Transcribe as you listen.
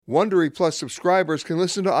Wondery Plus subscribers can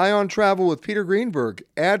listen to Ion Travel with Peter Greenberg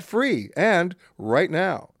ad-free and right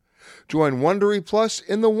now. Join Wondery Plus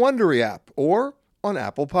in the Wondery app or on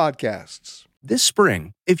Apple Podcasts. This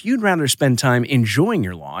spring, if you'd rather spend time enjoying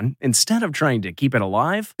your lawn instead of trying to keep it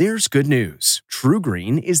alive, there's good news.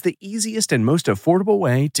 TruGreen is the easiest and most affordable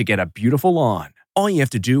way to get a beautiful lawn. All you have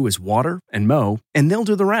to do is water and mow, and they'll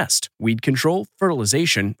do the rest. Weed control,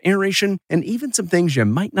 fertilization, aeration, and even some things you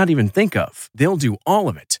might not even think of. They'll do all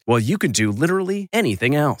of it, while you can do literally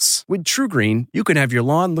anything else. With TruGreen, you can have your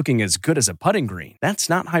lawn looking as good as a putting green. That's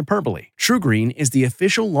not hyperbole. TruGreen is the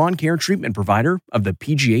official lawn care treatment provider of the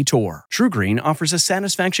PGA Tour. TruGreen offers a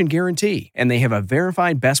satisfaction guarantee, and they have a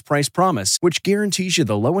verified best price promise, which guarantees you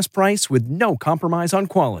the lowest price with no compromise on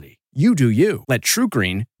quality. You do you. Let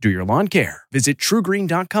TruGreen do your lawn care. Visit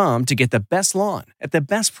TruGreen.com to get the best lawn at the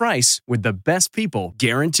best price with the best people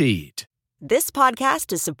guaranteed. This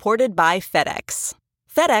podcast is supported by FedEx.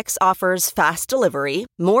 FedEx offers fast delivery,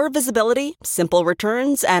 more visibility, simple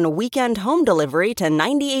returns, and weekend home delivery to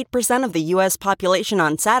 98% of the U.S. population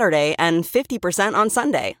on Saturday and 50% on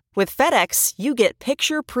Sunday. With FedEx, you get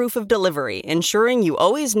picture proof of delivery, ensuring you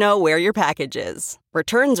always know where your package is.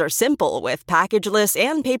 Returns are simple with packageless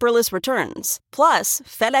and paperless returns. Plus,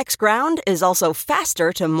 FedEx Ground is also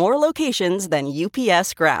faster to more locations than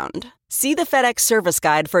UPS Ground. See the FedEx service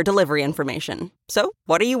guide for delivery information. So,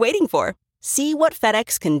 what are you waiting for? See what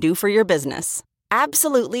FedEx can do for your business.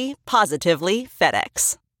 Absolutely, positively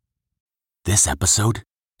FedEx. This episode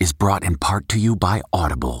is brought in part to you by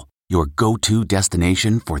Audible, your go-to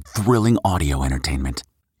destination for thrilling audio entertainment.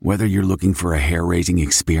 Whether you're looking for a hair-raising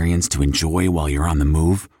experience to enjoy while you're on the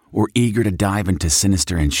move or eager to dive into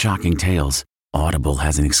sinister and shocking tales, Audible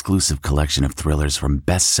has an exclusive collection of thrillers from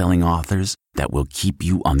best-selling authors that will keep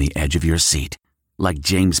you on the edge of your seat. Like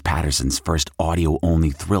James Patterson's first audio-only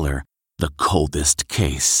thriller, The Coldest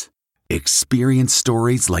Case. Experience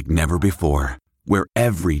stories like never before, where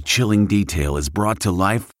every chilling detail is brought to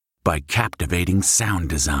life by captivating sound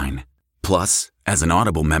design. Plus, as an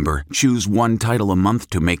Audible member, choose one title a month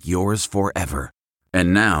to make yours forever.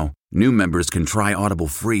 And now, new members can try Audible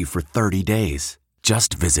free for 30 days.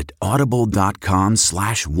 Just visit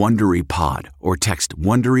audible.com/WonderyPod or text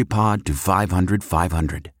WonderyPod to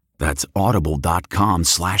 500-500. That's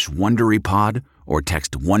audible.com/WonderyPod or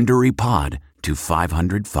text WonderyPod to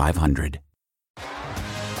 500-500.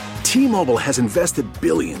 T-Mobile has invested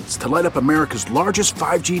billions to light up America's largest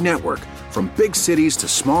 5G network, from big cities to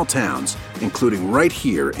small towns, including right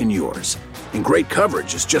here in yours. And great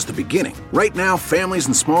coverage is just the beginning. Right now, families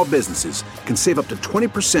and small businesses can save up to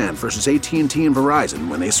 20% versus AT&T and Verizon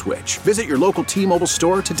when they switch. Visit your local T-Mobile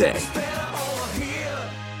store today.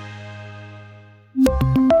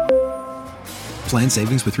 Plan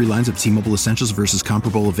savings with 3 lines of T-Mobile Essentials versus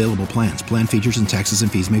comparable available plans. Plan features and taxes and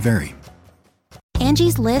fees may vary.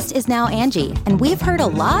 Angie's List is now Angie, and we've heard a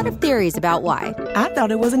lot of theories about why. I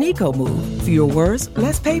thought it was an eco move. Fewer words,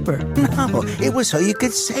 less paper. No, it was so you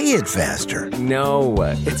could say it faster. No,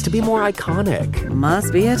 it's to be more iconic.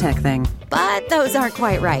 Must be a tech thing. But those aren't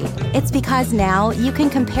quite right. It's because now you can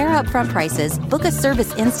compare upfront prices, book a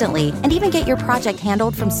service instantly, and even get your project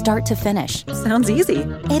handled from start to finish. Sounds easy.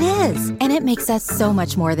 It is, and it makes us so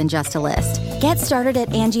much more than just a list. Get started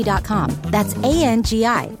at Angie.com. That's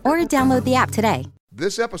ANGI, or download the app today.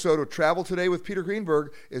 This episode of Travel Today with Peter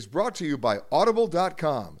Greenberg is brought to you by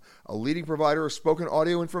Audible.com, a leading provider of spoken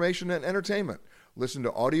audio information and entertainment. Listen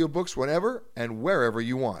to audiobooks whenever and wherever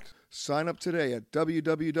you want. Sign up today at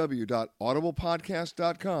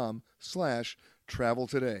www.audiblepodcast.com/travel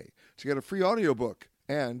today to get a free audiobook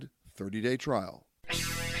and 30-day trial.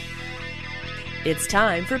 It's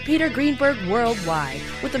time for Peter Greenberg Worldwide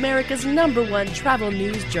with America's #1 travel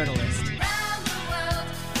news journalist.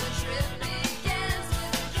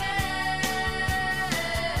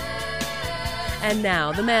 And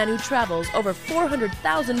now, the man who travels over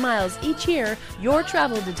 400,000 miles each year, your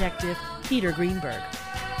travel detective, Peter Greenberg.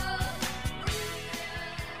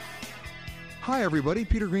 Hi, everybody.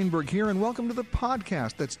 Peter Greenberg here, and welcome to the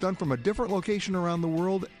podcast that's done from a different location around the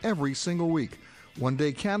world every single week. One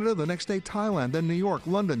day Canada, the next day Thailand, then New York,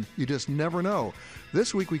 London. You just never know.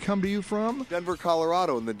 This week we come to you from Denver,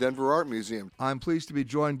 Colorado, in the Denver Art Museum. I'm pleased to be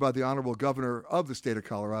joined by the Honorable Governor of the state of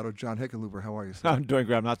Colorado, John Hickenlooper. How are you, sir? I'm doing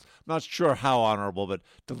great. I'm not sure how honorable, but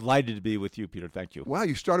delighted to be with you, Peter. Thank you. Wow,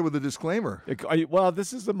 you started with a disclaimer. Well,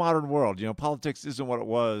 this is the modern world. You know, politics isn't what it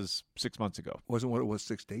was 6 months ago. Wasn't what it was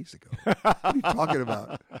 6 days ago. What are you talking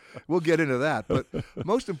about? We'll get into that. But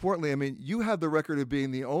most importantly, I mean, you have the record of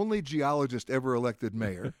being the only geologist ever elected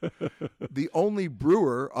mayor, the only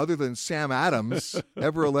brewer other than Sam Adams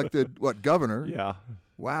ever elected, governor? Yeah.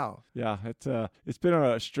 Wow. Yeah, it's been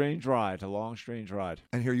a strange ride, a long, strange ride.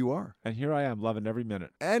 And here you are. And here I am, loving every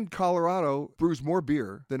minute. And Colorado brews more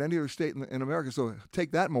beer than any other state in America. So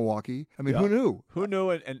take that, Milwaukee. I mean, Yeah. who knew? Who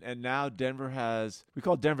knew it? And now Denver has, we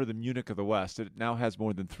call Denver the Munich of the West. It now has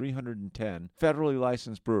more than 310 federally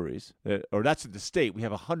licensed breweries. Or that's the state. We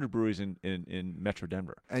have 100 breweries in Metro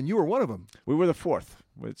Denver. And you were one of them. We were the fourth.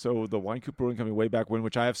 So the Wine Coop Brewing Company way back when,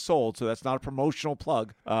 which I have sold, so that's not a promotional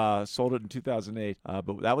plug, sold it in 2008.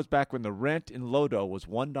 But that was back when the rent in Lodo was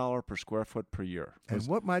 $1 per square foot per year. And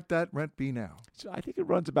what might that rent be now? So I think it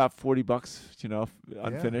runs about $40,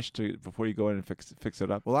 unfinished before you go in and fix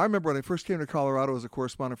it up. Well, I remember when I first came to Colorado as a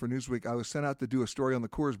correspondent for Newsweek, I was sent out to do a story on the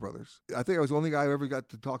Coors brothers. I think I was the only guy who ever got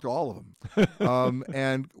to talk to all of them.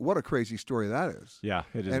 And what a crazy story that is. Yeah,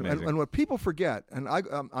 it is and, amazing. And what people forget, and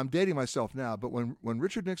I'm dating myself now, but when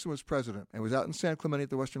Richard Nixon was president and was out in San Clemente at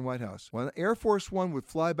the Western White House, when Air Force One would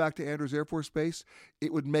fly back to Andrews Air Force Base,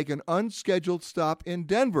 it would make an unscheduled stop in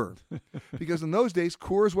Denver. Because in those days,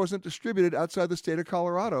 Coors wasn't distributed outside the state of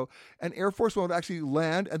Colorado, and Air Force One would actually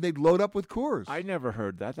land and they'd load up with Coors. I never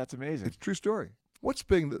heard that. That's amazing. It's a true story. What's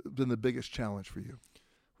been the biggest challenge for you?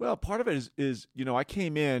 Well, part of it is I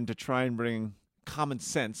came in to try and bring common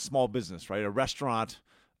sense, small business, right? A restaurant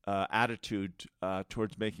attitude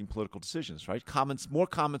towards making political decisions, right? More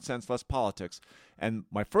common sense, less politics. And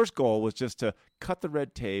my first goal was just to cut the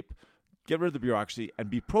red tape, get rid of the bureaucracy, and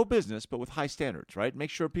be pro-business, but with high standards, right? Make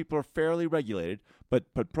sure people are fairly regulated, but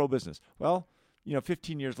pro-business. Well,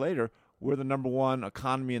 15 years later, we're the number one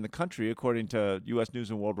economy in the country, according to U.S. News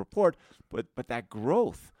and World Report. But that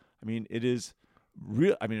growth, it is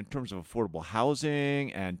real. In terms of affordable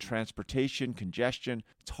housing and transportation, congestion,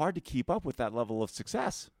 it's hard to keep up with that level of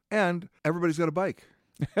success. And everybody's got a bike.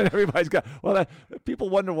 And everybody's got, people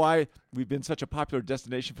wonder why we've been such a popular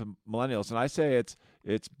destination for millennials. And I say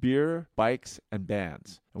it's beer, bikes, and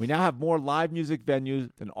bands. And we now have more live music venues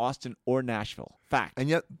than Austin or Nashville. Fact. And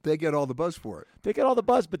yet they get all the buzz for it. They get all the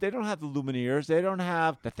buzz, but they don't have the Lumineers. They don't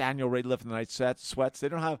have Nathaniel Rateliff and the Night Sweats. They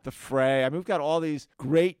don't have the Fray. We've got all these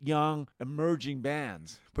great young emerging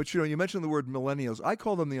bands. But you mentioned the word millennials. I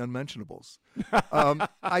call them the unmentionables.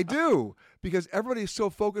 I do, because everybody is so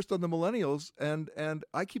focused on the millennials, and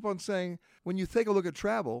I keep on saying, when you take a look at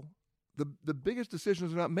travel, the biggest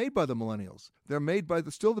decisions are not made by the millennials. They're made by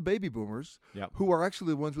still the baby boomers, who are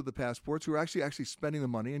actually the ones with the passports, who are actually spending the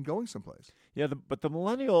money and going someplace. Yeah, but the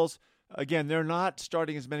millennials, again, they're not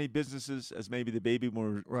starting as many businesses as maybe the baby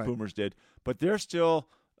boomers did, but they're still,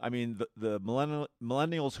 the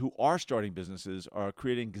millennials who are starting businesses are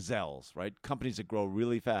creating gazelles, right? Companies that grow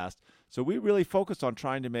really fast. So we really focused on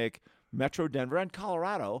trying to make Metro Denver and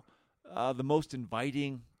Colorado the most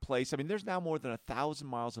inviting place. There's now more than 1,000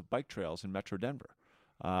 miles of bike trails in Metro Denver.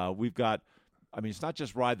 We've got, it's not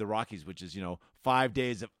just Ride the Rockies, which is 5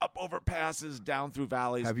 days of up overpasses, down through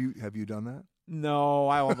valleys. Have you done that? No,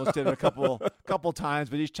 I almost did it a couple times,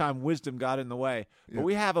 but each time wisdom got in the way. Yeah. But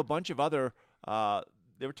we have a bunch of other.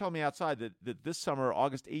 They were telling me outside that this summer,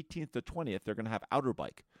 August 18th to 20th, they're going to have Outer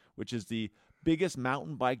Bike, which is the biggest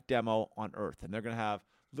mountain bike demo on Earth, and they're going to have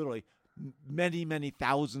literally many, many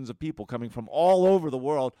thousands of people coming from all over the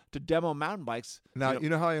world to demo mountain bikes. Now, you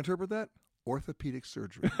know how I interpret that? Orthopedic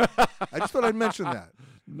surgery. I just thought I'd mention that.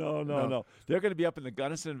 No. They're going to be up in the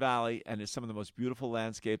Gunnison Valley, and it's some of the most beautiful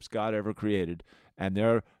landscapes God ever created. And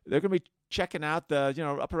they're going to be checking out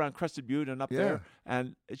the, up around Crested Butte and up there.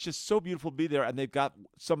 And it's just so beautiful to be there. And they've got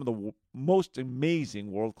some of the most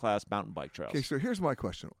amazing world-class mountain bike trails. Okay, so here's my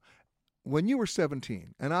question. When you were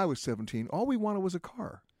 17 and I was 17, all we wanted was a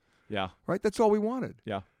car. Yeah. Right? That's all we wanted.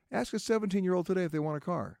 Yeah. Ask a 17-year-old today if they want a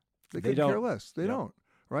car. They couldn't don't. care less. They don't.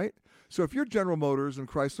 Right? So if you're General Motors and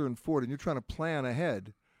Chrysler and Ford and you're trying to plan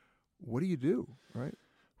ahead, what do you do? Right?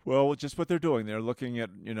 Well, just what they're doing. They're looking at,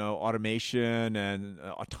 automation and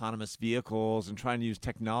autonomous vehicles and trying to use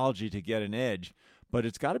technology to get an edge. But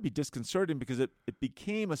it's got to be disconcerting because it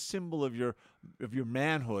became a symbol of your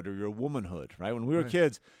manhood or your womanhood, right? When we were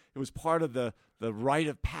kids, it was part of the rite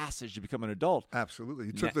of passage to become an adult. Absolutely.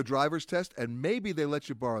 You took the driver's test, and maybe they let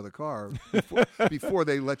you borrow the car before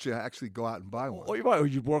they let you actually go out and buy one. Or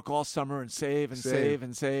you'd work all summer and save.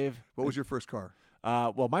 What was your first car?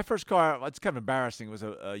 Well, my first car, it's kind of embarrassing. It was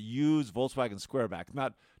a used Volkswagen Squareback.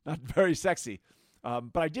 Not very sexy.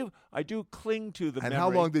 But I do cling to the memory. And how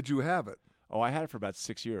long did you have it? Oh, I had it for about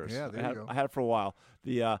 6 years. Yeah, there you go. I had it for a while.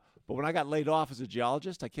 But when I got laid off as a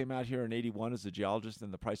geologist, I came out here in 81 as a geologist,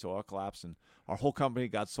 and the price of oil collapsed, and our whole company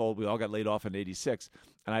got sold. We all got laid off in 86,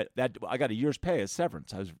 and I got a year's pay as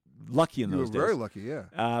severance. I was lucky in those days. You were very lucky,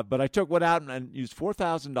 yeah. But I went out and used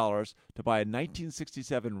 $4,000 to buy a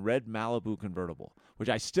 1967 red Malibu convertible, which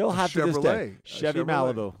I still have to this day. Chevy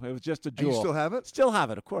Malibu. It was just a jewel. And you still have it? Still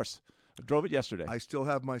have it, of course. I drove it yesterday. I still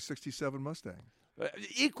have my 67 Mustang.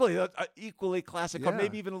 Equally classic car,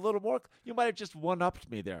 maybe even a little more. You might have just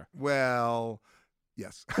one-upped me there. Well,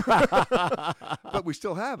 yes. But we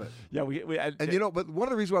still have it. Yeah, but one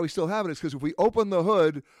of the reasons why we still have it is because if we open the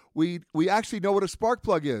hood, we actually know what a spark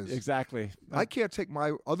plug is. Exactly. I can't take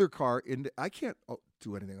my other car I can't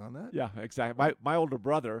do anything on that. Yeah, exactly. My older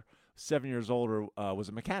brother, 7 years older, was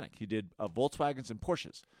a mechanic. He did Volkswagens and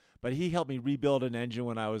Porsches. But he helped me rebuild an engine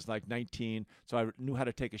when I was like 19, so I knew how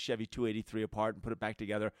to take a Chevy 283 apart and put it back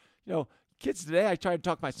together. Kids today, I tried to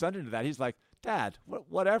talk my son into that. He's like, Dad,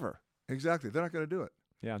 whatever. Exactly. They're not going to do it.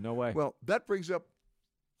 Yeah, no way. Well, that brings up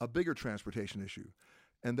a bigger transportation issue,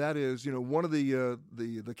 and that is, one of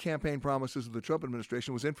the campaign promises of the Trump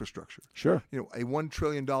administration was infrastructure. Sure. A $1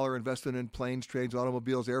 trillion investment in planes, trains,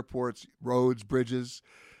 automobiles, airports, roads, bridges,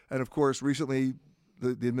 and of course, recently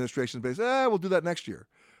the administration has said, we'll do that next year.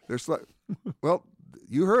 Well,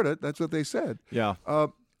 you heard it. That's what they said. Yeah.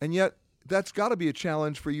 And yet, that's got to be a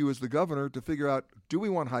challenge for you as the governor to figure out, do we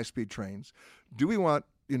want high-speed trains? Do we want,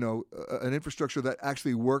 an infrastructure that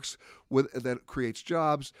actually works, that creates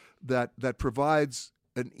jobs, that provides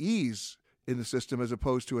an ease in the system as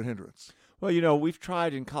opposed to a hindrance? Well, we've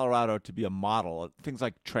tried in Colorado to be a model of things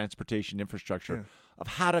like transportation infrastructure of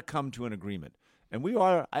how to come to an agreement. And we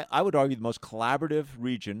are, I would argue, the most collaborative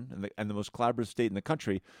region and the most collaborative state in the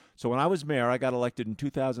country. So when I was mayor, I got elected in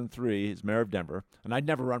 2003 as mayor of Denver, and I'd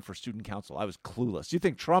never run for student council. I was clueless. You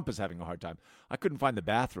think Trump is having a hard time. I couldn't find the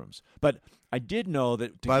bathrooms. But I did know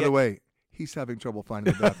that By the way, he's having trouble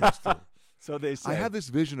finding the bathrooms, too. So they say. I had this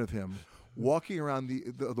vision of him walking around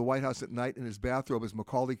the White House at night in his bathrobe as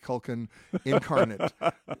Macaulay Culkin incarnate,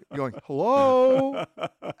 going, hello,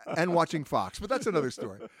 and watching Fox. But that's another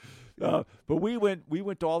story. But we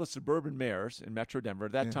went to all the suburban mayors in Metro Denver.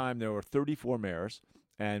 At that time, there were 34 mayors,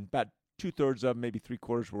 and about 2/3 of them, maybe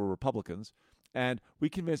 3/4 were Republicans. And we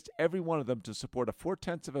convinced every one of them to support a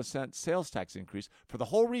 0.4% sales tax increase for the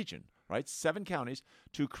whole region, right? 7 counties,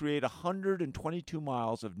 to create 122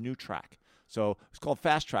 miles of new track. So it's called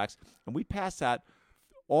Fast Tracks, and we passed that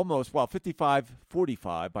almost,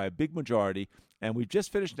 55-45 by a big majority. And we've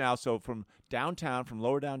just finished now, so from downtown, from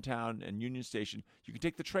lower downtown and Union Station, you can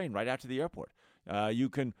take the train right out to the airport. You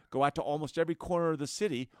can go out to almost every corner of the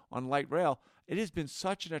city on light rail. It has been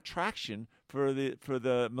such an attraction for the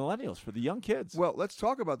millennials, for the young kids. Well, let's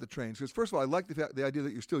talk about the trains, because first of all, I like the idea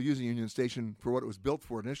that you're still using Union Station for what it was built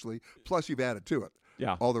for initially, plus you've added to it.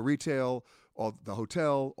 Yeah. All the retail, all the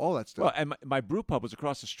hotel, all that stuff. Well, and my brew pub was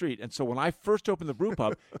across the street, and so when I first opened the brew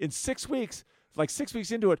pub, in 6 weeks, like 6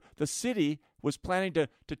 weeks into it, the city was planning to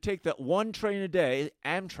take that one train a day,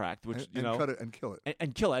 Amtrak, which cut it and kill it,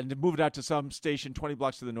 and kill it, and move it out to some station 20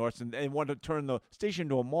 blocks to the north, and they wanted to turn the station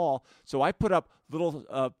into a mall. So I put up little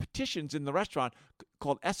petitions in the restaurant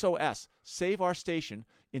called SOS, Save Our Station.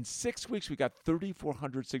 In 6 weeks, we got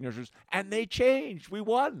 3,400 signatures, and they changed. We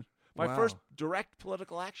won. My first direct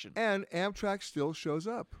political action. And Amtrak still shows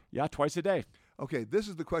up. Yeah, twice a day. Okay, this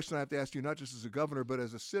is the question I have to ask you, not just as a governor, but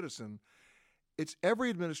as a citizen. It's every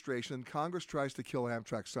administration, Congress tries to kill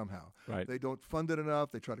Amtrak somehow. Right. They don't fund it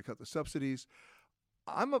enough. They try to cut the subsidies.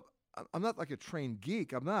 I'm not like a trained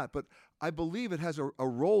geek. I'm not. But I believe it has a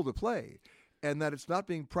role to play, and that it's not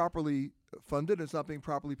being properly funded. It's not being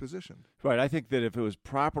properly positioned. Right. I think that if it was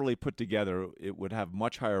properly put together, it would have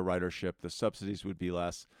much higher ridership. The subsidies would be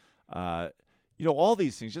less. All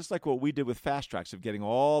these things, just like what we did with Fast Tracks, of getting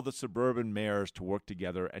all the suburban mayors to work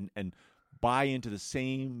together and buy into the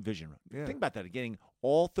same vision. Yeah. Think about that, getting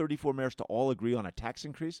all 34 mayors to all agree on a tax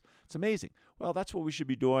increase. It's amazing. Well, that's what we should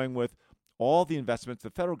be doing with all the investments. The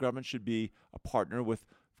federal government should be a partner with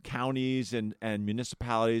counties and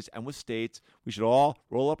municipalities and with states. We should all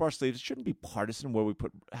roll up our sleeves. It shouldn't be partisan where we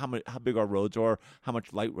put how big our roads are, how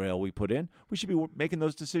much light rail we put in. We should be making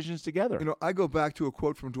those decisions together. I go back to a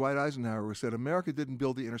quote from Dwight Eisenhower who said, America didn't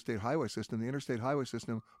build the interstate highway system. The interstate highway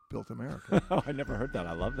system built America. Oh, I never heard that.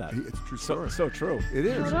 I love that. It's a true story. So true. It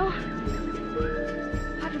is. Toto,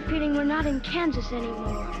 I have a feeling we're not in Kansas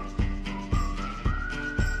anymore.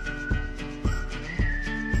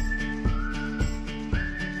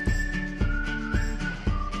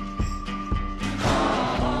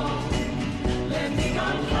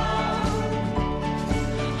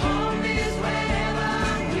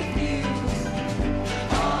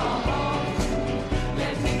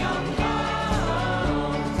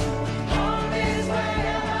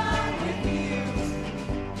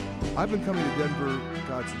 I've been coming to Denver,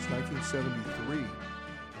 God, since 1973.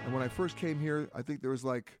 And when I first came here, I think there was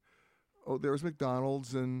there was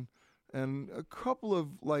McDonald's and a couple of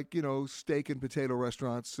steak and potato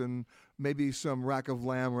restaurants and maybe some rack of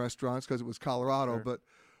lamb restaurants because it was Colorado. Sure. But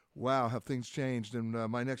wow, have things changed. And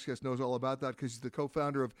my next guest knows all about that because he's the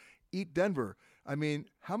co-founder of Eat Denver. I mean,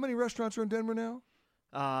 how many restaurants are in Denver now?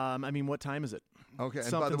 What time is it? Okay,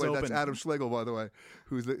 and by the way, that's Adam Schlegel, by the way,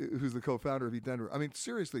 who's the co-founder of Eat Denver. I mean,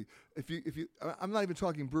 seriously, if you, I'm not even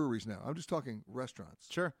talking breweries now. I'm just talking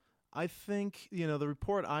restaurants. Sure. I think, the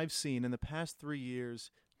report I've seen in the past 3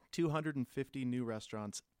 years, 250 new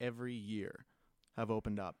restaurants every year have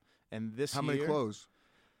opened up. And this year... How many close?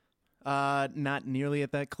 Not nearly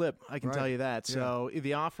at that clip, I can tell you that. Yeah. So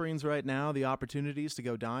the offerings right now, the opportunities to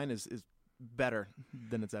go dine is better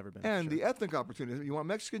than it's ever been. And the ethnic opportunity. You want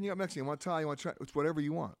Mexican, you got Mexican. You want Thai, you want Chinese. It's whatever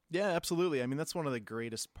you want. Yeah, absolutely. I mean, that's one of the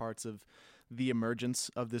greatest parts of the emergence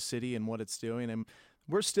of the city and what it's doing. And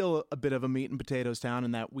we're still a bit of a meat and potatoes town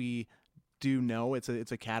in that we do know it's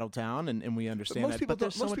a cattle town, and we understand most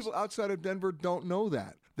that. Most people outside of Denver don't know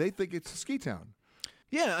that. They think it's a ski town.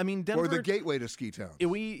 Yeah, I mean, Denver... Or the gateway to ski town.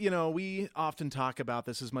 We often talk about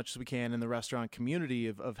this as much as we can in the restaurant community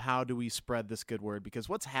of how do we spread this good word, because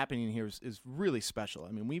what's happening here is really special.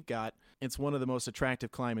 I mean, it's one of the most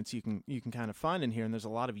attractive climates you can kind of find in here, and there's a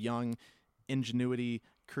lot of young ingenuity,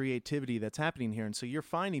 creativity that's happening here. And so you're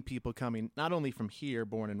finding people coming not only from here,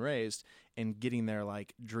 born and raised, and getting their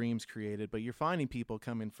dreams created, but you're finding people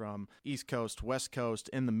coming from East Coast, West Coast,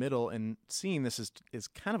 in the middle, and seeing this is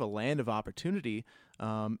kind of a land of opportunity,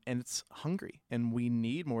 and it's hungry, and we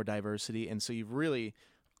need more diversity. And so you've really,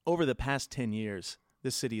 over the past 10 years,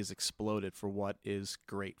 this city has exploded for what is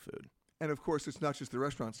great food. And of course, it's not just the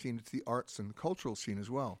restaurant scene, it's the arts and cultural scene as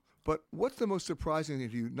well. But what's the most surprising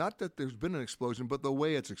thing to you? Not that there's been an explosion, but the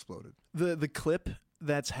way it's exploded. The clip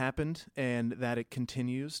that's happened and that it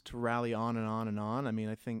continues to rally on and on and on. I mean,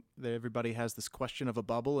 I think that everybody has this question of a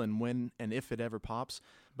bubble and when and if it ever pops.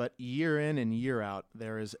 But year in and year out,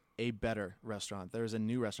 there is a better restaurant. There's a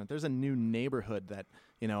new restaurant. There's a new neighborhood that,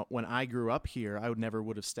 when I grew up here, I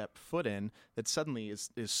would have stepped foot in, that suddenly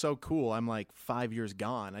is so cool. I'm 5 years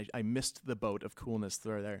gone. I missed the boat of coolness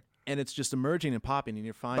there. And it's just emerging and popping, and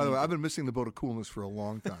you're finding... By the way, I've been missing the boat of coolness for a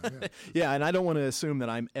long time. Yeah, yeah, and I don't want to assume that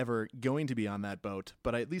I'm ever going to be on that boat,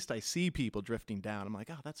 but at least I see people drifting down. I'm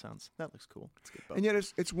like, oh, that looks cool. It's a good boat. And yet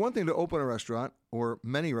it's one thing to open a restaurant, or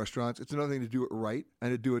many restaurants. It's another thing to do it right,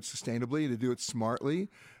 and to do it sustainably, and to do it smartly.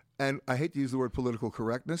 And I hate to use the word political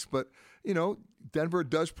correctness, but, Denver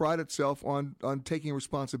does pride itself on taking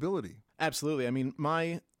responsibility. Absolutely. I mean,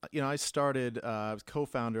 I started, I was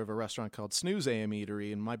co-founder of a restaurant called Snooze AM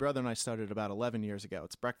Eatery, and my brother and I started about 11 years ago.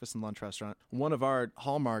 It's a breakfast and lunch restaurant. One of our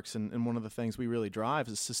hallmarks and one of the things we really drive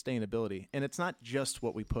is sustainability. And it's not just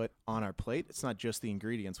what we put on our plate. It's not just the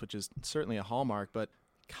ingredients, which is certainly a hallmark, but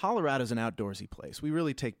Colorado's an outdoorsy place. We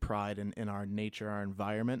really take pride in our nature, our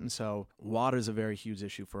environment, and so water is a very huge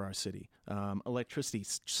issue for our city. Electricity,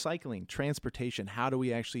 cycling, transportation, how do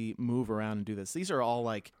we actually move around and do this? These are all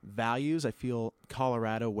values I feel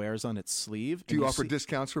Colorado wears on its sleeve. Do you offer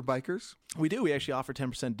discounts for bikers? We do. We actually offer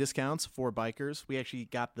 10% discounts for bikers. We actually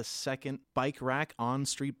got the second bike rack,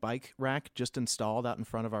 on-street bike rack, just installed out in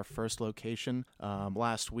front of our first location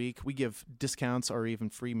last week. We give discounts or even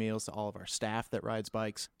free meals to all of our staff that rides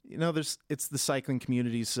bikes. It's the cycling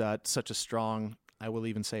community's such a strong, I will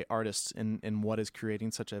even say, artists in what is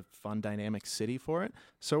creating such a fun, dynamic city for it.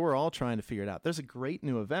 So we're all trying to figure it out. There's a great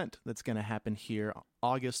new event that's going to happen here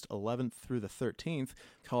August 11th through the 13th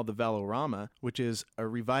called the Velorama, which is a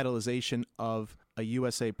revitalization of a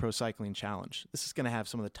USA Pro Cycling Challenge. This is going to have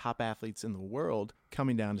some of the top athletes in the world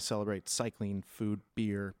coming down to celebrate cycling, food,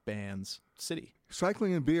 beer, bands, city.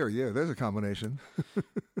 Cycling and beer, yeah, there's a combination.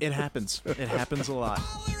 It happens. It happens a lot.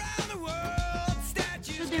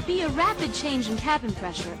 Should there be a rapid change in cabin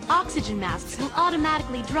pressure, oxygen masks will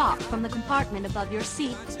automatically drop from the compartment above your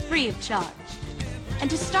seat, free of charge. And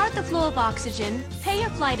to start the flow of oxygen, pay your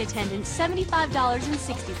flight attendant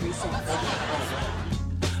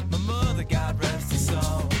 $75.63. My mother, God rest her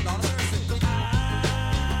soul.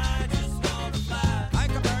 Like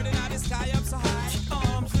a bird in the sky up so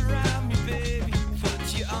high. Arms around me, baby.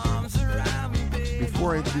 Put your arms around me, baby.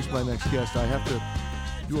 Before I introduce my next guest, I have to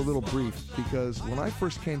do a little brief, because when I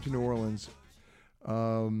first came to New Orleans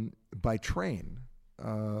by train,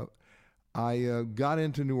 I got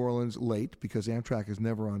into New Orleans late because Amtrak is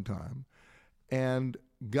never on time, and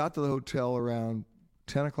got to the hotel around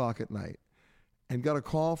 10 o'clock at night, and got a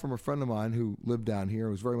call from a friend of mine who lived down here,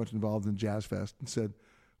 was very much involved in Jazz Fest, and said,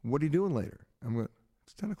 "What are you doing later?" I'm going,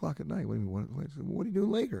 "It's 10 o'clock at night. What do you mean? What are you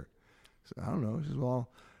doing later?" I said, "I don't know." He says, "Well,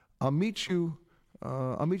 I'll meet you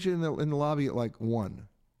in the lobby at like 1.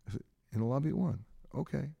 I said, in the lobby at 1.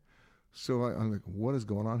 Okay. So I'm like, what is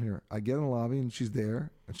going on here? I get in the lobby, and she's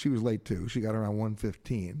there. And she was late, too. She got around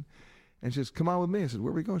 1:15. And she says, come on with me. I said,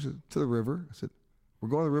 where are we going? She said, to the river. I said, we're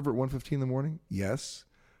going to the river at 1:15 in the morning? Yes.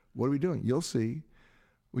 What are we doing? You'll see.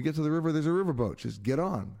 We get to the river. There's a riverboat. She says, get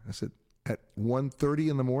on. I said, at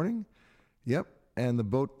 1:30 in the morning? Yep. And the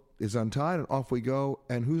boat is untied, and off we go.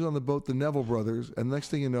 And who's on the boat? The Neville brothers. And next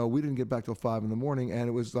thing you know, we didn't get back till 5 in the morning, and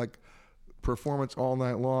it was like performance all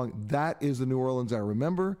night long. That is the New Orleans I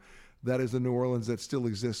remember. That is the New Orleans that still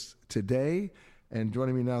exists today. And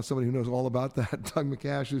joining me now, somebody who knows all about that, Doug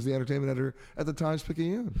McCash, who's the entertainment editor at the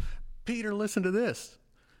Times-Picayune. Peter, listen to this.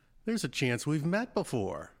 There's a chance we've met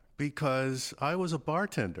before, because I was a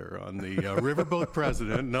bartender on the Riverboat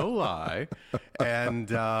President, no lie,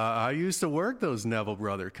 and I used to work those Neville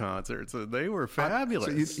Brother concerts. They were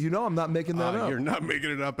fabulous. So you know I'm not making that up. You're not making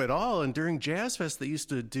it up at all. And during Jazz Fest, they used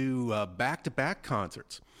to do back-to-back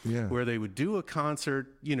concerts, where they would do a concert,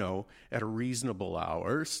 at a reasonable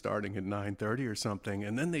hour, starting at 9:30 or something,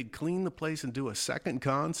 and then they'd clean the place and do a second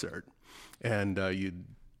concert, and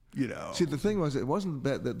See, the thing was, it wasn't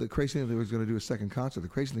that the crazy thing that they was going to do a second concert. The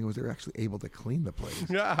crazy thing was they were actually able to clean the place.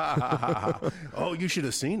 Oh, you should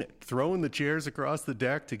have seen it. Throwing the chairs across the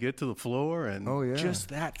deck to get to the floor, and just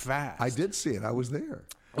that fast. I did see it. I was there.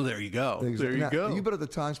 Well, there you go. Exactly. There you go. You've been at the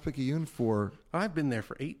Times-Picayune for... I've been there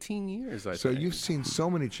for 18 years, I think. So you've seen so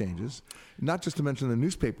many changes, not just to mention the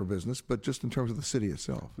newspaper business, but just in terms of the city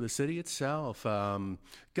itself. The city itself. Katrina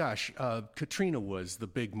was the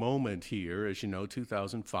big moment here, as you know,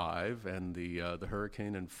 2005, and the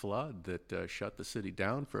hurricane and flood that shut the city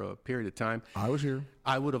down for a period of time. I was here.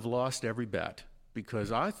 I would have lost every bet,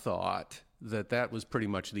 because I thought that was pretty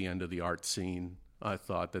much the end of the art scene. I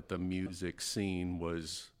thought that the music scene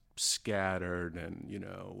was scattered, and,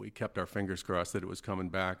 we kept our fingers crossed that it was coming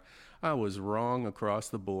back. I was wrong across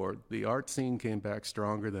the board. The art scene came back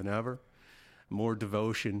stronger than ever, more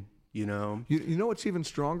devotion, You know what's even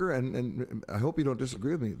stronger, and I hope you don't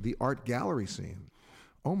disagree with me, the art gallery scene.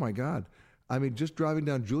 Oh, my God. I mean, just driving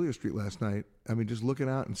down Julia Street last night, just looking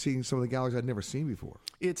out and seeing some of the galleries I'd never seen before.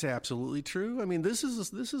 It's absolutely true. I mean, this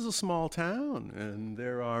is a small town, and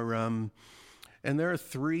there are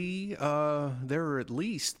at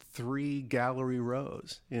least 3 gallery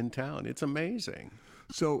rows in town. It's amazing.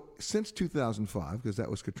 So since 2005, because that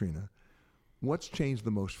was Katrina, what's changed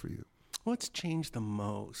the most for you? What's changed the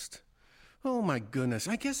most? Oh my goodness!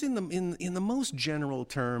 I guess in the most general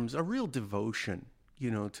terms, a real devotion,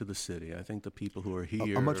 to the city. I think the people who are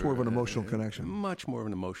here, a much more of an emotional connection. Much more of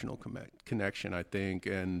an emotional connection, I think,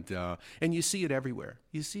 and you see it everywhere.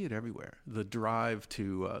 You see it everywhere. The drive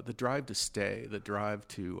to stay, the drive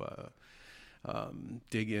to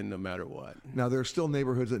dig in no matter what. Now there are still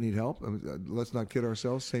neighborhoods that need help. Let's not kid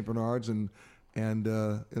ourselves. St. Bernard's and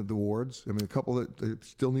the wards. A couple that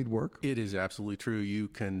still need work. It is absolutely true. You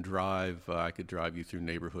can drive. I could drive you through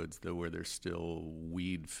neighborhoods where there's still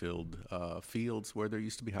weed-filled fields where there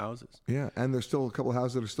used to be houses. Yeah, and there's still a couple of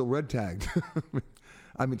houses that are still red tagged.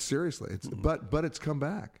 Seriously, but it's come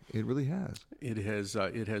back. It really has. It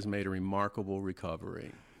has made a remarkable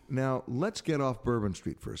recovery. Now, let's get off Bourbon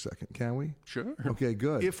Street for a second, can we? Sure. Okay,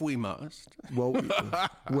 good. If we must. Well,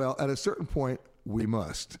 at a certain point, we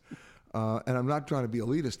must. And I'm not trying to be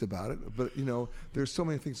elitist about it, but, there's so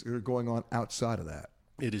many things that are going on outside of that.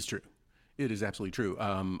 It is true. It is absolutely true.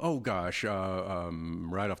 Right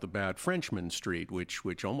off the bat, Frenchman Street,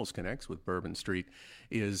 which almost connects with Bourbon Street,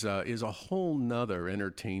 is a whole nother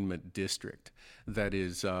entertainment district that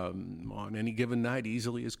is, on any given night,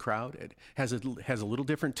 easily as crowded. Has a little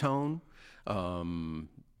different tone. Bourbon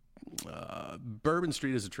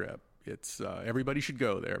Street is a trip. It's everybody should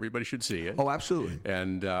go there. Everybody should see it. Oh, absolutely.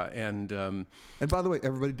 And by the way,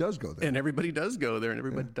 everybody does go there. And everybody does go there, and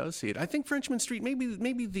everybody does see it. I think Frenchman Street.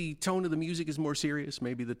 Maybe the tone of the music is more serious.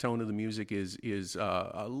 Maybe the tone of the music is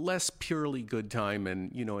a less purely good time,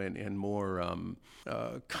 and and more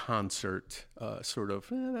concert sort of.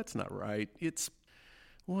 That's not right.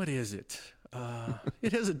 What is it?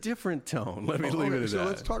 It has a different tone. Let me leave it at that. So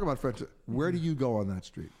let's talk about French. Where do you go on that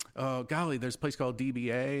street? Golly, there's a place called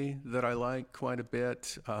DBA that I like quite a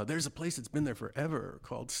bit. There's a place that's been there forever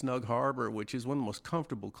called Snug Harbor, which is one of the most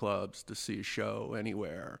comfortable clubs to see a show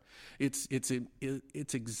anywhere. It's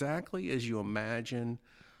exactly as you imagine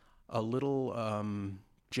a little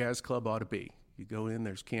jazz club ought to be. You go in,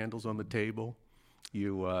 there's candles on the table.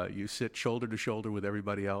 You sit shoulder to shoulder with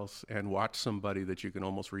everybody else and watch somebody that you can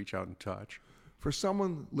almost reach out and touch. For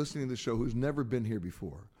someone listening to the show who's never been here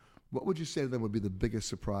before, what would you say to them would be the biggest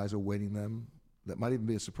surprise awaiting them that might even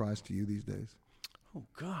be a surprise to you these days? Oh,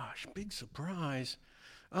 gosh, big surprise.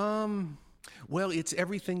 Well, it's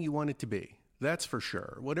everything you want it to be. That's for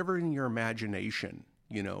sure. Whatever in your imagination,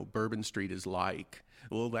 Bourbon Street is like,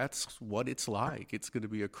 well, that's what it's like. It's going to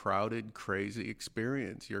be a crowded, crazy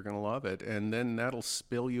experience. You're going to love it. And then that'll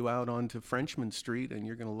spill you out onto Frenchman Street, and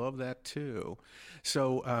you're going to love that too.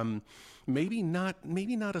 So maybe not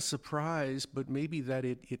a surprise, but maybe that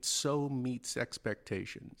it so meets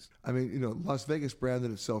expectations. I mean, Las Vegas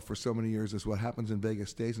branded itself for so many years as what happens in Vegas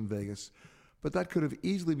stays in Vegas, but that could have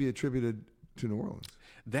easily be attributed to New Orleans.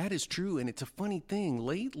 That is true, and it's a funny thing.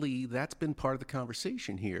 Lately, that's been part of the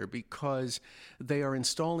conversation here because they are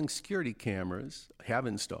installing security cameras, have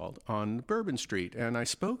installed, on Bourbon Street. And I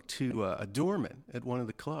spoke to a doorman at one of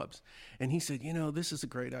the clubs, and he said, this is a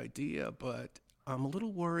great idea, but I'm a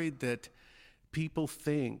little worried that people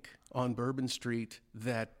think on Bourbon Street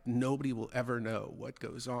that nobody will ever know what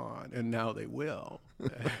goes on, and now they will.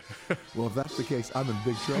 Well, if that's the case, I'm in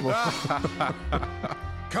big trouble.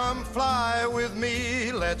 Come fly with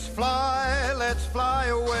me, let's fly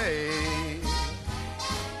away.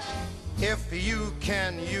 If you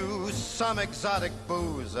can use some exotic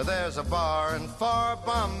booze, there's a bar in far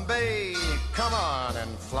Bombay. Come on and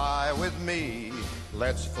fly with me,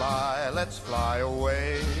 let's fly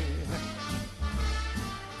away.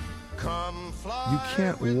 Come fly. You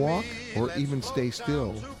can't walk or let's even stay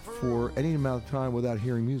still for any amount of time without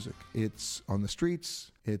hearing music. It's on the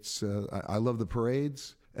streets. It's I love the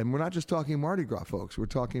parades. And we're not just talking Mardi Gras, folks. We're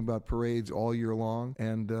talking about parades all year long.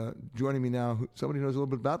 And joining me now, somebody who knows a little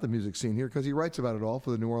bit about the music scene here, because he writes about it all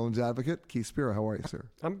for the New Orleans Advocate. Keith Spira, how are you, sir?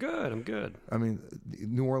 I'm good. I mean,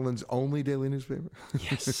 New Orleans' only daily newspaper?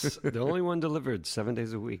 Yes, the only one delivered 7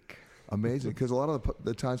 days a week. Amazing, because a lot of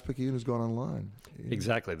the Times-Picayune has gone online.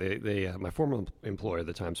 Exactly. They my former employer,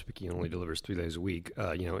 the Times-Picayune, only delivers 3 days a week.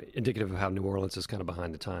 Indicative of how New Orleans is kind of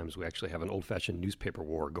behind the times. We actually have an old-fashioned newspaper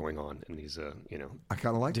war going on in these, I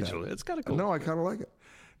kind of like digital. that. It's kind of cool. No, I kind of like it.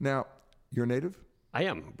 Now, you're a native? I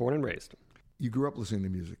am, born and raised. You grew up listening to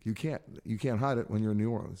music. You can't hide it when you're in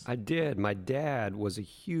New Orleans. I did. My dad was a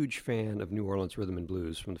huge fan of New Orleans rhythm and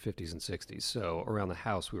blues from the 50s and 60s. So around the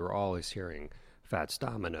house, we were always hearing Fats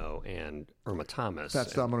Domino and Irma Thomas.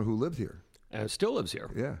 Fats Domino, who lived here. And still lives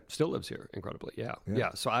here. Yeah. Still lives here, incredibly. Yeah.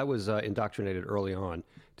 So I was indoctrinated early on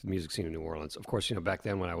to the music scene in New Orleans. Of course, back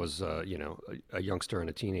then when I was, a youngster and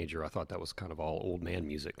a teenager, I thought that was kind of all old man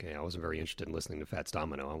music. I wasn't very interested in listening to Fats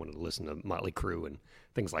Domino. I wanted to listen to Motley Crue and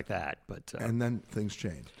things like that. But and then things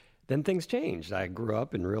changed. Then things changed. I grew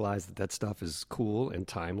up and realized that stuff is cool and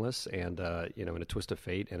timeless. And, in a twist of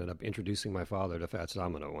fate, ended up introducing my father to Fats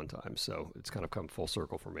Domino one time. So it's kind of come full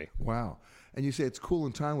circle for me. Wow. And you say it's cool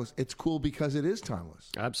and timeless. It's cool because it is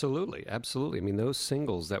timeless. Absolutely. I mean, those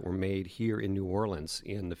singles that were made here in New Orleans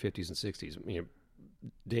in the 50s and 60s,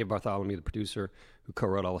 Dave Bartholomew, the producer, who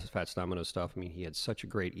co-wrote all this Fats Domino stuff, he had such a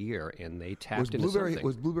great ear, and they tapped into something.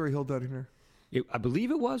 Was Blueberry Hill done here? I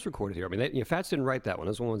believe it was recorded here. Fats didn't write that one.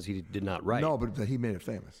 Those ones he did not write. No, but he made it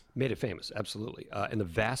famous. Made it famous, absolutely. And the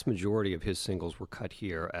vast majority of his singles were cut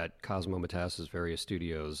here at Cosmo Matas's various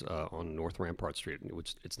studios on North Rampart Street,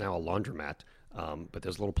 which it's now a laundromat. But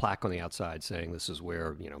there's a little plaque on the outside saying this is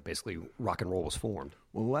where, basically rock and roll was formed.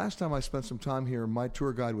 Well, the last time I spent some time here, my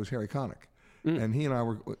tour guide was Harry Connick. And he and I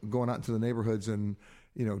were going out into the neighborhoods and,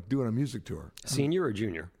 doing a music tour. Senior or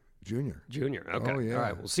junior? Junior. Okay. Oh, yeah. All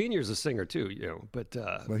right. Well, senior's a singer too, but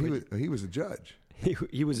he was a judge.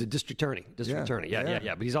 He was a district attorney.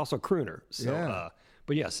 Yeah. But he's also a crooner. So,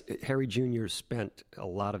 but yes, Harry Jr. spent a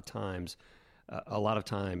lot of time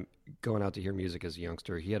going out to hear music as a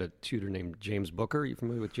youngster. He had a tutor named James Booker. Are you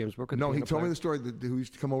familiar with James Booker? No, he told me the story that who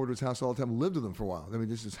used to come over to his house all the time and lived with him for a while.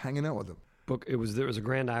 Just hanging out with him. There was a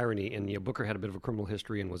grand irony, and Booker had a bit of a criminal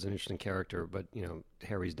history and was an interesting character. But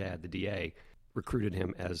Harry's dad, the DA, recruited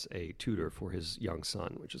him as a tutor for his young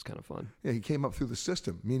son, which is kind of fun. Yeah, he came up through the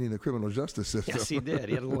system, meaning the criminal justice system. Yes, he did.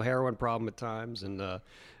 He had a little heroin problem at times, and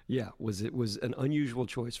it was an unusual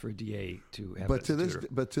choice for a DA to have. But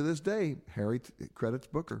to this day, Harry credits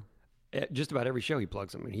Booker. At just about every show he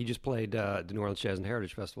plugs him. He just played the New Orleans Jazz and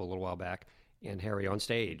Heritage Festival a little while back, and Harry on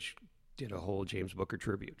stage did a whole James Booker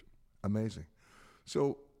tribute. Amazing.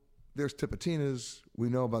 So there's Tipitina's. We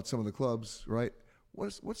know about some of the clubs, right?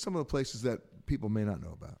 What's some of the places that people may not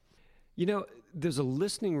know about? There's a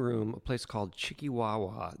listening room, a place called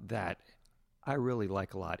Chicky-Wawa that I really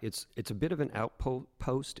like a lot. It's a bit of an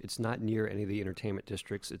outpost. It's not near any of the entertainment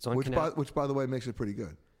districts. It's on which by the way makes it pretty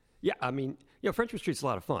good. Yeah, Frenchman Street's a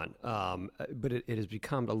lot of fun, but it has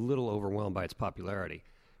become a little overwhelmed by its popularity.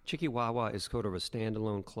 Chicky-Wawa is sort of a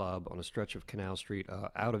standalone club on a stretch of Canal Street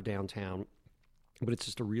out of downtown, but it's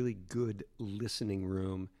just a really good listening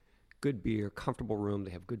room. good beer, comfortable room.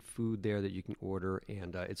 They have good food there that you can order,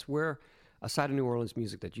 and it's where a side of New Orleans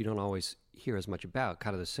music that you don't always hear as much about,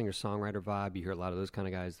 kind of the singer-songwriter vibe. You hear a lot of those kind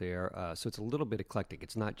of guys there. So it's a little bit eclectic.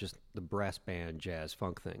 It's not just the brass band, jazz,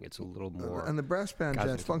 funk thing. It's a little more... And the brass band,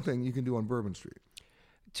 jazz, funk thing you can do on Bourbon Street.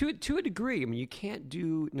 To a degree. I mean, you can't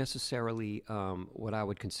do necessarily what I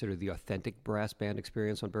would consider the authentic brass band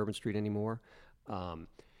experience on Bourbon Street anymore. Where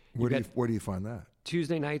do you find that?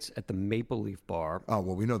 Tuesday nights at the Maple Leaf Bar. Oh,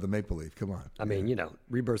 well, we know the Maple Leaf. Come on. I mean,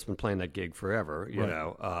 Rebirth's been playing that gig forever. You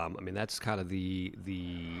know, I mean, that's kind of the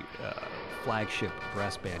flagship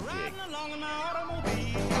brass band gig. Along in my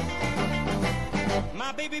automobile,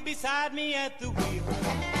 my baby beside me at the wheel,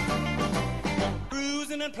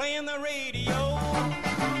 cruising and playing the radio,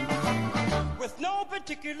 with no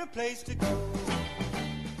particular place to go.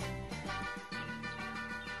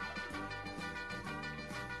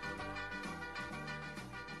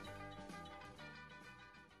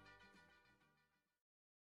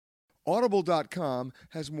 Audible.com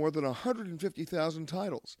has more than 150,000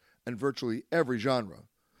 titles and virtually every genre.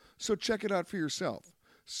 So check it out for yourself.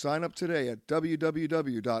 Sign up today at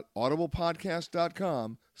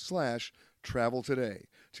www.audiblepodcast.com/travel today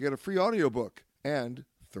to get a free audiobook and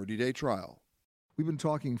 30-day trial. We've been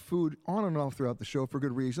talking food on and off throughout the show for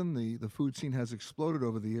good reason. The food scene has exploded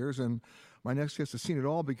over the years, and my next guest has seen it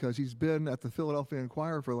all because he's been at the Philadelphia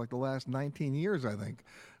Inquirer for like the last 19 years, I think.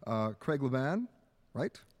 Craig Laban,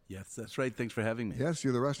 right? Yes, that's right. Thanks for having me. Yes,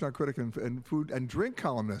 you're the restaurant critic and food and drink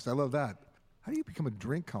columnist. I love that. How do you become a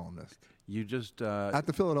drink columnist? You just... at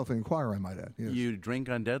the Philadelphia Inquirer, I might add. Yes. You drink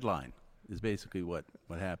on deadline is basically what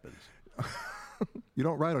happens. You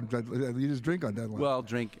don't write on deadline. You just drink on deadline. Well,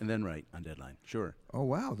 drink and then write on deadline. Sure. Oh,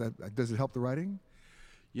 wow. Does it help the writing?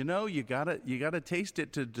 You know, you gotta taste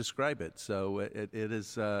it to describe it. So it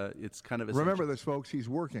is it's kind of essential. Remember this, folks. He's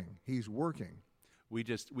working. He's working. We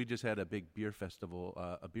just had a big beer festival,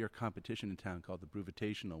 a beer competition in town called the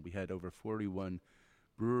Brewvitational. We had over 41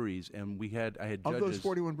 breweries, and I had judges. Of those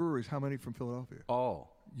 41 breweries, how many from Philadelphia?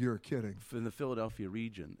 All. You're kidding. From the Philadelphia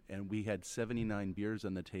region, and we had 79 beers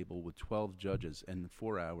on the table with 12 judges and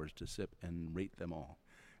 4 hours to sip and rate them all.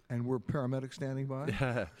 And were paramedics standing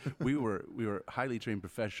by? we were highly trained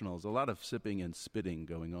professionals. A lot of sipping and spitting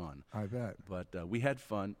going on. I bet. But we had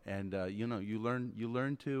fun, and you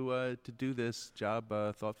learn to do this job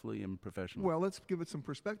thoughtfully and professionally. Well, let's give it some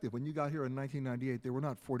perspective. When you got here in 1998, there were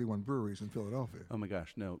not 41 breweries in Philadelphia. Oh my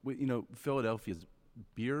gosh, no. Philadelphia's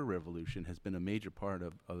beer revolution has been a major part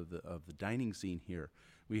of the dining scene here.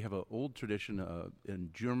 We have an old tradition in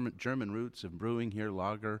German roots of brewing here.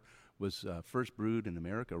 Lager was first brewed in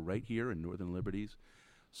America right here in Northern Liberties.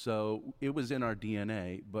 So it was in our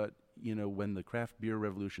DNA, but when the craft beer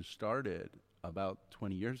revolution started about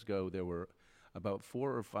 20 years ago, there were about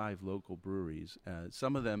 4 or 5 local breweries.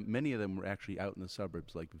 Many of them were actually out in the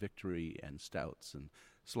suburbs like Victory and Stouts and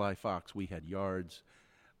Sly Fox. We had yards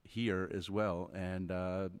here as well, and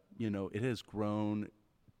it has grown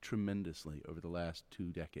tremendously over the last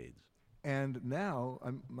 2 decades. And now,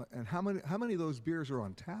 how many of those beers are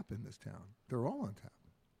on tap in this town? They're all on tap.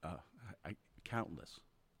 Countless.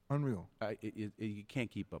 Unreal. You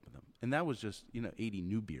can't keep up with them. And that was just 80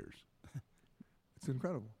 new beers. It's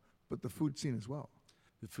incredible. But the food scene as well.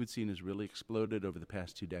 The food scene has really exploded over the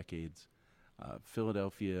past 2 decades.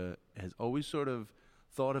 Philadelphia has always sort of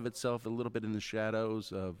thought of itself a little bit in the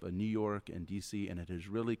shadows of New York and D.C., and it has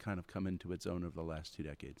really kind of come into its own over the last 2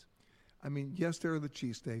 decades. I mean, yes, there are the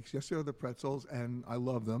cheesesteaks, yes, there are the pretzels, and I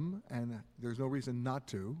love them, and there's no reason not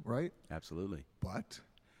to, right? Absolutely. But?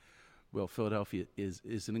 Well, Philadelphia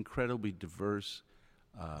is an incredibly diverse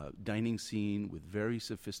dining scene with very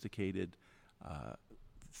sophisticated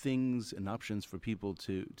things and options for people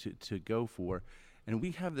to go for. And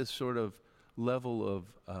we have this sort of level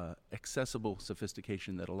of accessible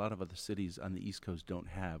sophistication that a lot of other cities on the East Coast don't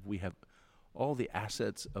have. We have all the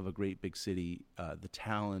assets of a great big city, the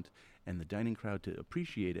talent and the dining crowd to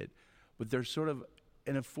appreciate it, but there's sort of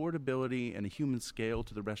an affordability and a human scale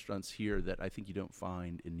to the restaurants here that I think you don't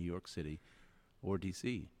find in New York City or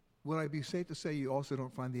D.C. Would I be safe to say you also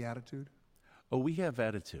don't find the attitude? Oh, we have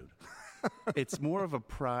attitude. It's more of a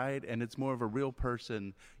pride, and it's more of a real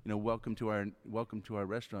person, welcome to our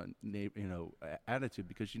restaurant, attitude,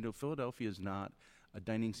 because Philadelphia is not a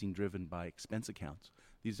dining scene driven by expense accounts.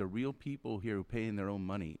 These are real people here who pay in their own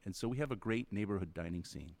money, and so we have a great neighborhood dining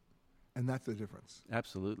scene. And that's the difference.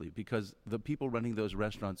 Absolutely, because the people running those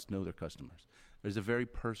restaurants know their customers. There's a very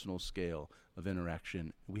personal scale of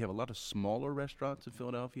interaction. We have a lot of smaller restaurants in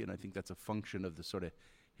Philadelphia, and I think that's a function of the sort of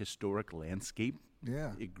historic landscape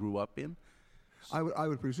it grew up in. I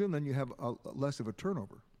would presume then you have less of a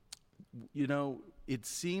turnover. You know, it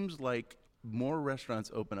seems like more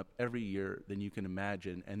restaurants open up every year than you can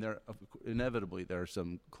imagine, and inevitably there are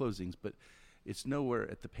some closings, but it's nowhere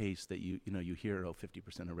at the pace that you hear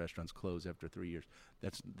 50% of restaurants close after 3 years.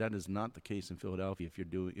 That is not the case in Philadelphia if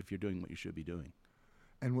you're doing what you should be doing.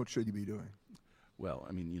 And what should you be doing? Well,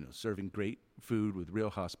 I mean, serving great food with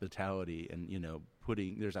real hospitality, and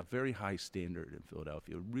there's a very high standard in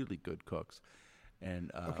Philadelphia, really good cooks.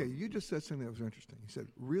 And okay, you just said something that was interesting. You said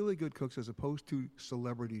really good cooks as opposed to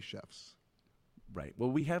celebrity chefs. Right.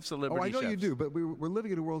 Well, we have celebrity chefs. I know you do, but we're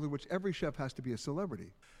living in a world in which every chef has to be a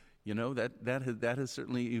celebrity. That has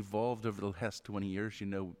certainly evolved over the last 20 years.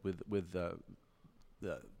 With the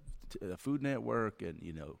Food Network and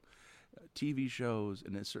TV shows,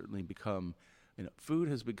 and it's certainly become. Food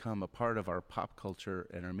has become a part of our pop culture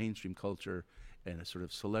and our mainstream culture, and a sort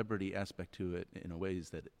of celebrity aspect to it in ways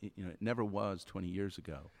that it never was 20 years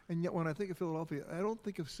ago. And yet, when I think of Philadelphia, I don't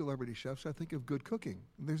think of celebrity chefs. I think of good cooking.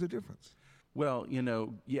 There's a difference. Well,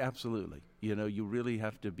 yeah, absolutely. You really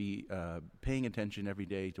have to be paying attention every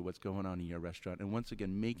day to what's going on in your restaurant, and once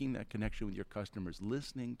again, making that connection with your customers,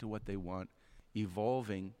 listening to what they want,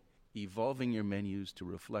 evolving your menus to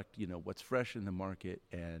reflect, what's fresh in the market,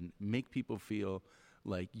 and make people feel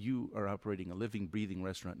like you are operating a living, breathing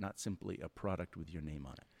restaurant, not simply a product with your name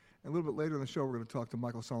on it. A little bit later in the show, we're going to talk to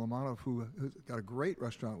Michael Solomonov, who's got a great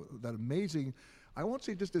restaurant with that amazing, I won't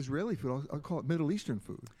say just Israeli food, I'll call it Middle Eastern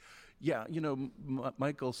food. Yeah,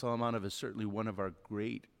 Michael Solomonov is certainly one of our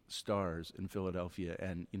great stars in Philadelphia,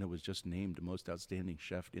 and was just named most outstanding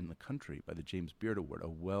chef in the country by the James Beard Award, a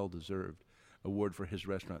well-deserved award for his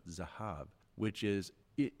restaurant Zahav, which is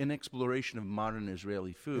an exploration of modern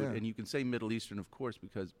Israeli food. Yeah. And you can say Middle Eastern, of course,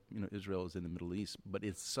 because Israel is in the Middle East, but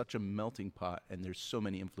it's such a melting pot, and there's so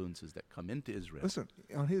many influences that come into Israel. Listen,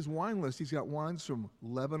 on his wine list, he's got wines from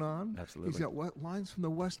Lebanon. Absolutely. He's got wines from the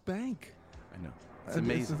West Bank. I know. It's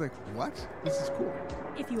amazing. It's like, what? This is cool.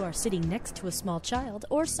 If you are sitting next to a small child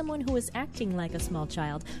or someone who is acting like a small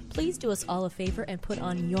child, please do us all a favor and put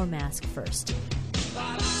on your mask first.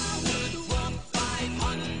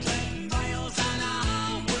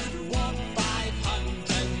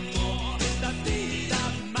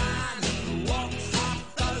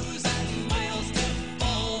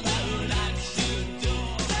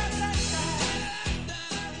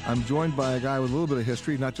 I'm joined by a guy with a little bit of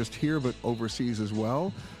history, not just here, but overseas as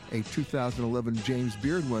well. A 2011 James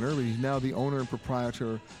Beard winner, but he's now the owner and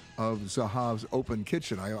proprietor of Zahav's Open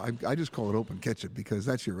Kitchen. I just call it Open Kitchen because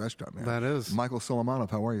that's your restaurant, man. That is. Michael Solomonov,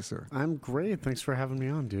 how are you, sir? I'm great. Thanks for having me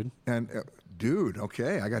on, dude. And dude,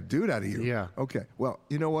 okay, I got dude out of you. Yeah. Okay, well,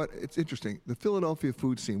 you know what? It's interesting. The Philadelphia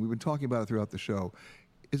food scene, we've been talking about it throughout the show,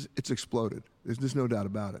 it's exploded. There's no doubt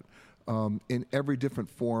about it. In every different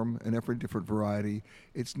form and every different variety.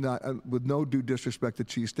 It's not, with no due disrespect to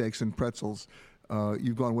cheesesteaks and pretzels,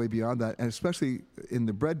 you've gone way beyond that. And especially in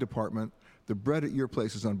the bread department, the bread at your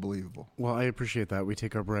place is unbelievable. Well, I appreciate that. We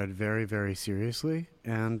take our bread very, very seriously.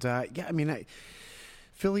 And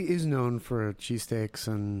Philly is known for cheesesteaks,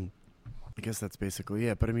 and I guess that's basically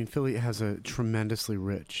it. But I mean, Philly has a tremendously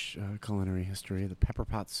rich culinary history. The pepper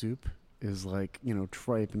pot soup is like,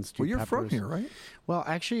 tripe and stewed Well, you're peppers. from here, right? Well,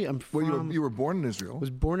 actually, I'm from... Well, you were born in Israel. I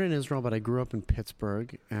was born in Israel, but I grew up in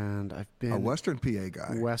Pittsburgh, and I've been... A Western PA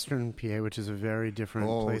guy. Western PA, which is a very different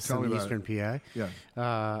place than Eastern PA.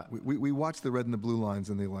 Yeah. We watched the red and the blue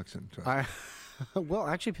lines in the election. Well,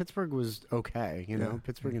 actually, Pittsburgh was okay.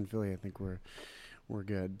 Pittsburgh and Philly, I think, were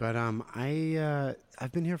good. But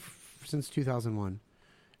I've been here since 2001,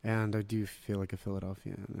 and I do feel like a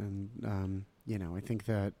Philadelphian. And, I think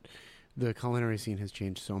that the culinary scene has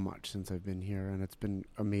changed so much since I've been here, and it's been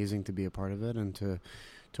amazing to be a part of it and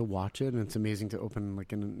to watch it. And it's amazing to open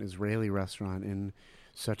like an Israeli restaurant in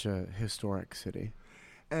such a historic city.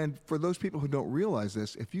 And for those people who don't realize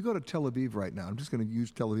this, if you go to Tel Aviv right now, I'm just going to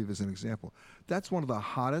use Tel Aviv as an example, that's one of the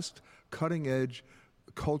hottest, cutting-edge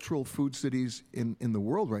cultural food cities in the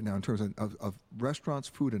world right now in terms of restaurants,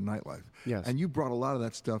 food, and nightlife. Yes. And you brought a lot of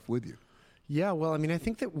that stuff with you. Yeah, well, I mean, I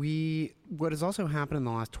think that what has also happened in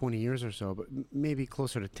the last 20 years or so, but maybe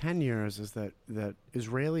closer to 10 years, is that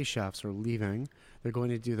Israeli chefs are leaving. They're going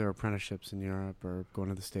to do their apprenticeships in Europe or going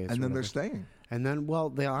to the States. And then they're staying. And then, well,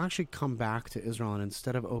 they'll actually come back to Israel, and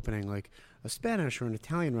instead of opening like a Spanish or an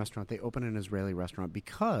Italian restaurant, they open an Israeli restaurant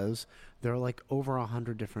because there are like over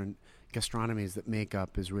 100 different gastronomies that make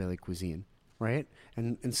up Israeli cuisine, right?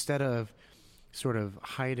 And instead of sort of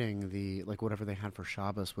hiding the whatever they had for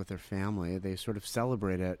Shabbos with their family, they sort of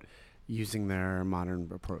celebrate it using their modern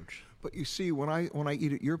approach. But you see, when I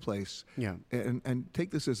eat at your place, yeah, and take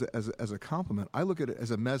this as a compliment, I look at it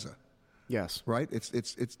as a mezza. Yes. Right?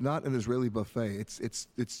 It's not an Israeli buffet. It's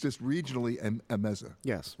just regionally a meza.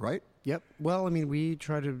 Yes. Right? Yep. Well, I mean, we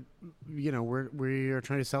try to, we are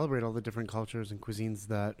trying to celebrate all the different cultures and cuisines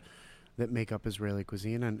that make up Israeli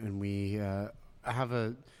cuisine, and we have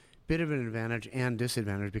a bit of an advantage and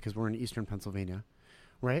disadvantage because we're in eastern Pennsylvania,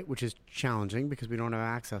 right? Which is challenging because we don't have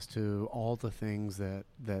access to all the things that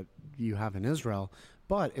you have in Israel.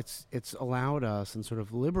 But it's allowed us and sort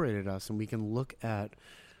of liberated us, and we can look at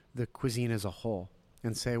the cuisine as a whole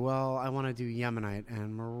and say, well, I want to do Yemenite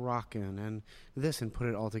and Moroccan and this and put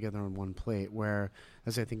it all together on one plate. Whereas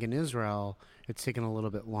I think in Israel, it's taken a little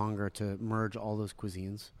bit longer to merge all those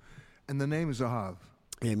cuisines. And the name is Zahav.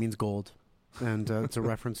 Yeah, it means gold. And it's a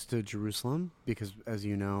reference to Jerusalem because, as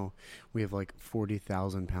you know, we have like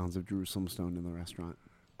 40,000 pounds of Jerusalem stone in the restaurant.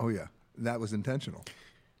 Oh, yeah. That was intentional.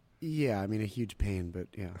 Yeah, I mean, a huge pain, but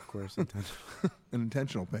yeah, of course, intentional. An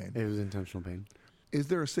intentional pain. It was intentional pain. Is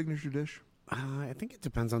there a signature dish? I think it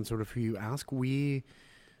depends on sort of who you ask. Can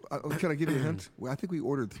I give you a hint? I think we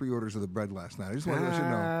ordered 3 orders of the bread last night. I just wanted to let you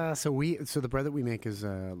know. So the bread that we make is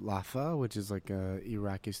lafa, which is like a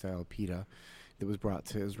Iraqi-style pita that was brought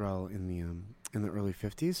to Israel in the early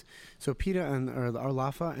 50s. So pita and our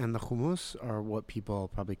lafa and the hummus are what people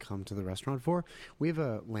probably come to the restaurant for. We have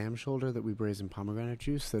a lamb shoulder that we braise in pomegranate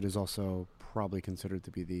juice that is also probably considered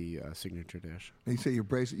to be the signature dish. And you say you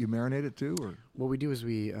braise it, you marinate it too, or what we do is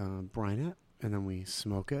we brine it and then we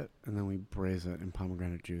smoke it and then we braise it in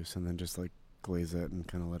pomegranate juice and then just like glaze it and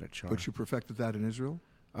kind of let it char. But you perfected that in Israel?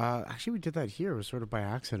 Actually, we did that here. It was sort of by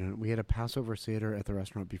accident. We had a Passover Seder at the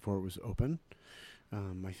restaurant before it was open.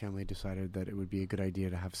 My family decided that it would be a good idea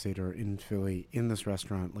to have Seder in Philly in this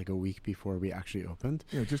restaurant like a week before we actually opened.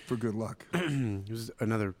 Yeah, just for good luck. It was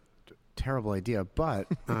another terrible idea, but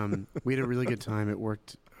we had a really good time. It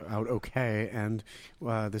worked out okay, and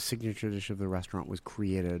the signature dish of the restaurant was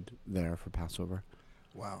created there for Passover.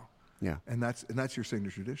 Wow. Yeah. And that's your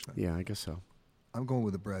signature dish then? Yeah, I guess so. I'm going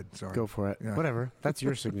with the bread. Sorry. Go for it. Yeah. Whatever. That's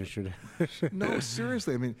your signature dish. No,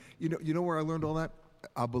 seriously. I mean, you know where I learned all that?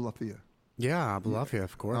 Abu Lafia. Yeah, Abu Lafia,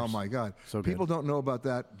 of course. Oh my God! So people don't know about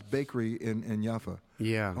that bakery in Jaffa.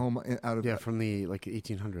 Yeah. Oh my! From the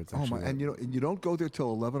 1800s. Actually. Oh my! And you don't go there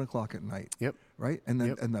till 11 o'clock at night. Yep. Right. And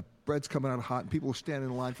then and the bread's coming out hot, and people will stand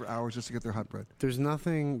in line for hours just to get their hot bread. There's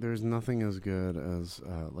nothing as good as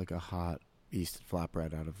like a hot East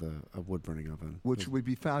flatbread out of a wood burning oven. Which would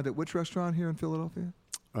be found at which restaurant here in Philadelphia?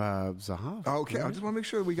 Zahav. Okay, right? I just want to make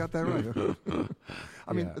sure we got that right.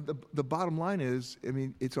 I mean, the bottom line is,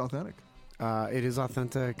 it's authentic. It is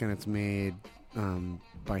authentic, and it's made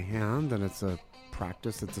by hand, and it's a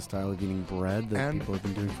practice. It's a style of eating bread that people have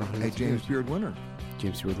been doing for hundreds of years. James Beard winner.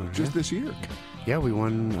 James Beard winner. Just this year. Yeah, we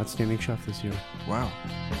won Outstanding Chef this year. Wow.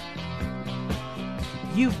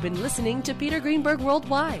 You've been listening to Peter Greenberg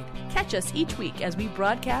Worldwide. Catch us each week as we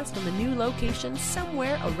broadcast from a new location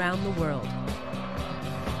somewhere around the world.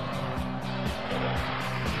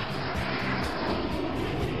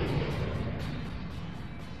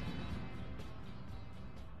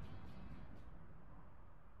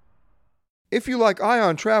 If you like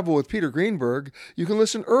Ion Travel with Peter Greenberg, you can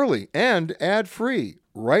listen early and ad-free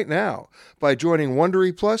right now by joining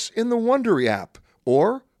Wondery Plus in the Wondery app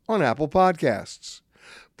or on Apple Podcasts.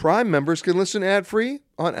 Prime members can listen ad-free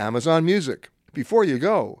on Amazon Music. Before you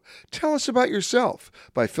go, tell us about yourself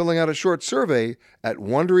by filling out a short survey at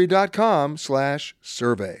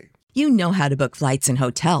Wondery.com/survey. You know how to book flights and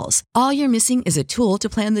hotels. All you're missing is a tool to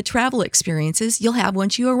plan the travel experiences you'll have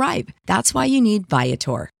once you arrive. That's why you need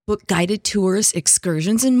Viator. Book guided tours,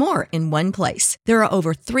 excursions, and more in one place. There are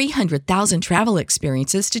over 300,000 travel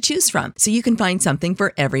experiences to choose from, so you can find something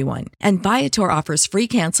for everyone. And Viator offers free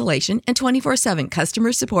cancellation and 24/7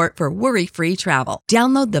 customer support for worry-free travel.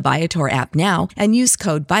 Download the Viator app now and use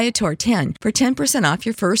code Viator10 for 10% off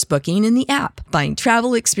your first booking in the app. Find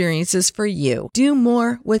travel experiences for you. Do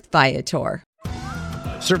more with Viator.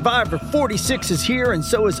 Survivor 46 is here, and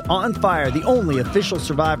so is On Fire, the only official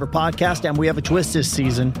Survivor podcast, and we have a twist this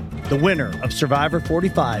season. The winner of Survivor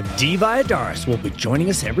 45, Dee Valladares, will be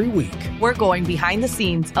joining us every week. We're going behind the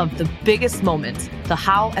scenes of the biggest moments, the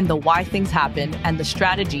how and the why things happen, and the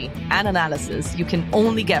strategy and analysis you can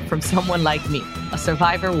only get from someone like me, a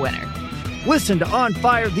Survivor winner. Listen to On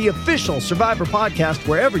Fire, the official Survivor podcast,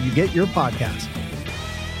 wherever you get your podcasts.